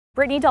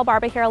Brittany Del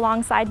Barba here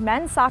alongside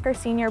men's soccer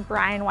senior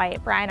Brian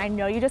White. Brian, I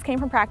know you just came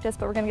from practice,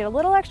 but we're going to get a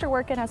little extra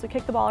work in as we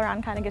kick the ball around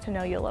and kind of get to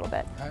know you a little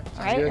bit. All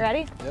right, you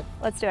ready? Yep.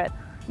 Let's do it.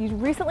 You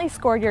recently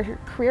scored your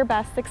career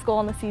best 6th goal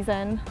in the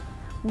season.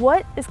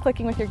 What is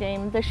clicking with your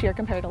game this year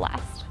compared to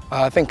last?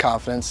 I think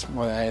confidence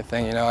more than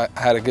anything. You know, I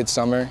had a good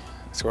summer,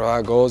 scored a lot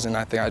of goals, and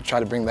I think I try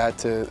to bring that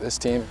to this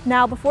team.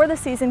 Now, before the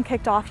season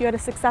kicked off, you had a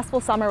successful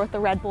summer with the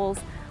Red Bulls.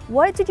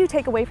 What did you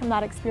take away from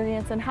that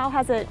experience, and how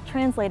has it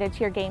translated to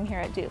your game here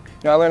at Duke?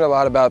 You know, I learned a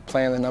lot about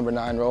playing the number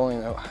 9 role, you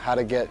know, how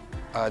to get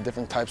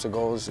different types of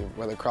goals,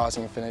 whether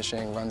crossing,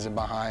 finishing, runs in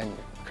behind,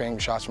 creating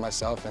shots for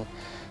myself, and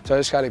so I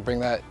just got to bring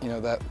that, you know,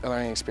 that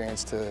learning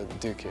experience to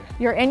Duke here.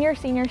 You're in your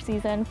senior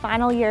season,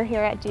 final year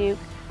here at Duke.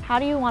 How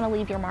do you want to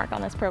leave your mark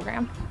on this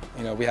program?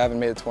 You know, we haven't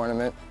made a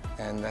tournament,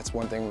 and that's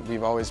one thing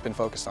we've always been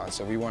focused on.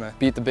 So we want to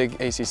beat the big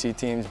ACC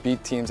teams,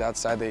 beat teams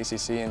outside the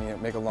ACC,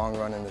 and make a long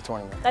run in the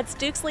tournament. That's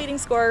Duke's leading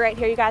scorer right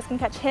here. You guys can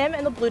catch him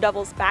and the Blue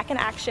Devils back in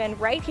action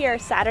right here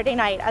Saturday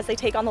night as they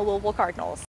take on the Louisville Cardinals.